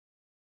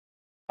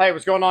Hey,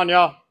 what's going on,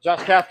 y'all?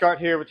 Josh Cathcart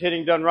here with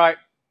Hitting Done Right.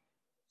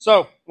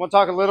 So, I want to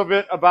talk a little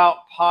bit about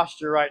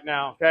posture right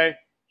now, okay?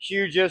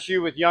 Huge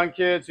issue with young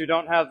kids who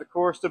don't have the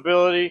core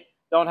stability,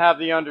 don't have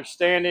the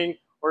understanding,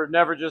 or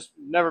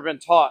never been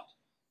taught,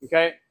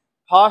 okay?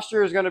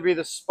 Posture is going to be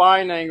the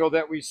spine angle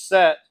that we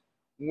set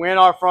when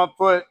our front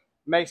foot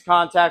makes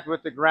contact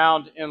with the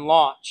ground in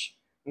launch,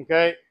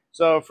 okay?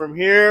 So from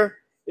here,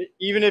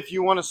 even if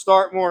you want to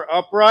start more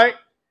upright,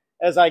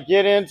 as I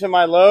get into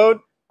my load,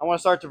 I want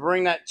to start to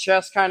bring that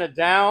chest kind of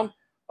down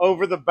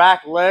over the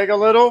back leg a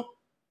little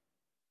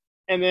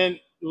and then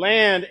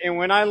land. And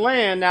when I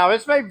land, now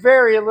this may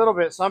vary a little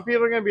bit. Some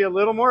people are going to be a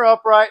little more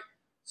upright.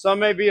 Some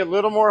may be a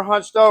little more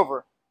hunched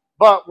over.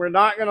 But we're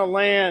not going to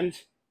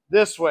land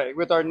this way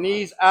with our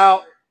knees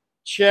out,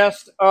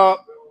 chest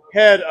up,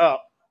 head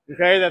up.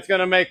 Okay, that's going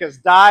to make us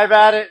dive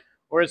at it,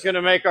 or it's going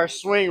to make our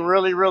swing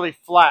really, really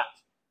flat.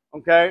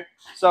 Okay,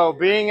 so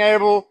being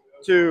able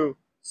to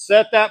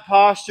set that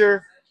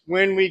posture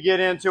when we get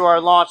into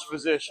our launch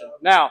position.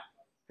 Now,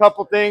 a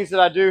couple things that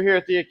I do here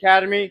at the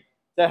Academy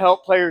to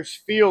help players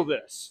feel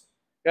this.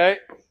 Okay,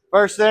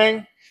 first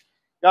thing,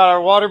 got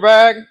our water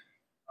bag.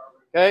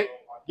 Okay,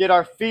 get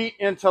our feet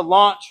into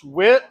launch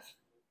width,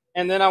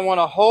 and then I want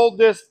to hold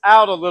this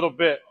out a little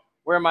bit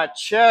where my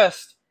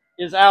chest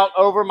is out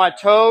over my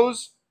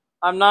toes.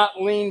 I'm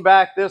not leaned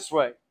back this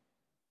way.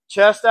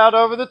 Chest out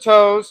over the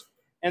toes,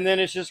 and then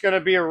it's just going to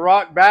be a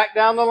rock back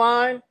down the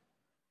line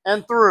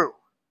and through.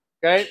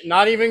 Okay,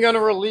 not even going to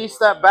release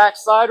that back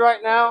side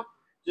right now.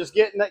 Just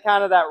getting that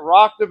kind of that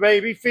rock the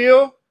baby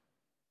feel.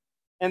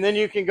 And then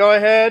you can go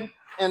ahead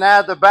and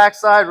add the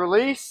backside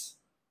release,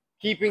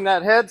 keeping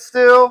that head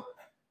still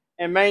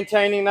and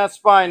maintaining that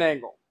spine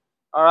angle.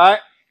 All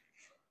right.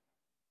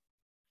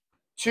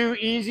 2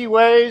 easy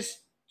ways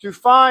to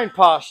find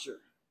posture.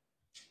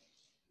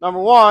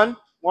 Number one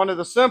of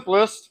the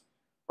simplest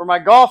for my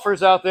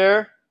golfers out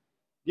there,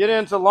 get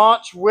into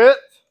launch width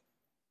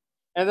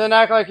and then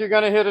act like you're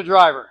going to hit a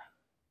driver.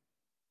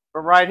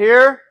 From right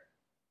here,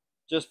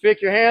 just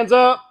pick your hands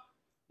up,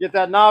 get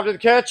that knob to the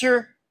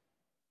catcher,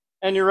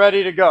 and you're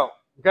ready to go,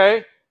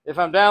 okay? If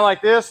I'm down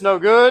like this, no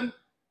good.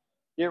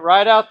 Get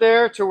right out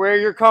there to where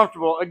you're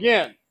comfortable.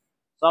 Again,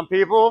 some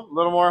people a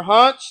little more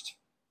hunched,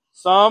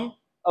 some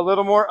a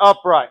little more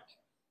upright,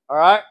 all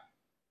right?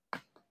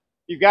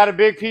 You've got a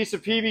big piece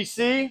of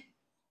PVC,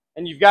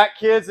 and you've got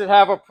kids that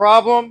have a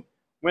problem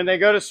when they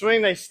go to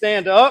swing, they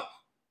stand up,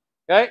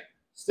 okay?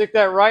 Stick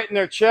that right in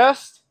their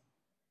chest.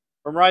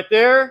 From right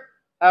there,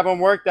 have them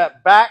work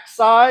that back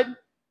side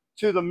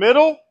to the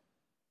middle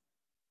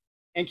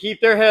and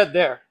keep their head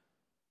there.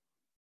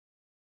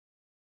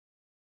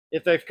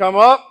 If they've come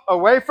up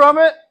away from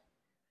it,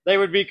 they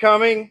would be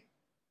coming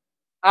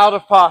out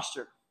of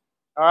posture.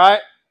 All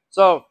right?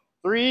 So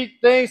 3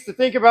 things to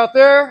think about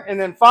there. And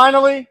then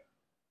finally,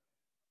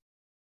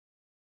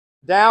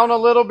 down a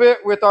little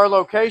bit with our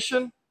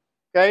location,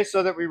 okay,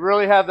 so that we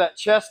really have that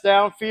chest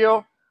down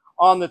feel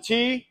on the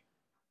tee.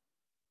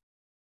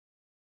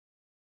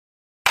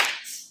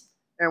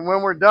 And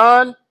when we're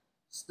done,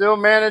 still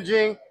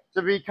managing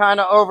to be kind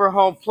of over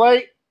home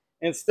plate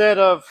instead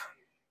of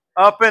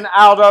up and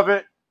out of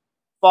it,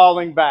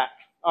 falling back.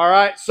 All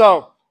right,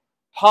 so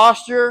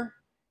posture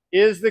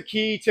is the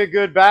key to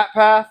good bat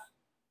path.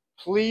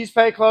 Please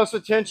pay close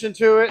attention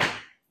to it.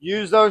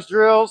 Use those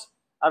drills.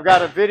 I've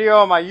got a video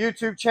on my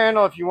YouTube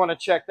channel if you want to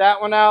check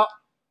that one out.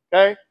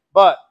 Okay,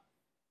 but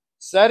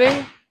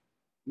setting,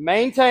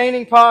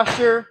 maintaining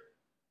posture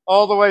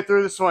all the way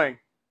through the swing.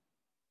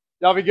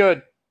 Y'all be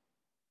good.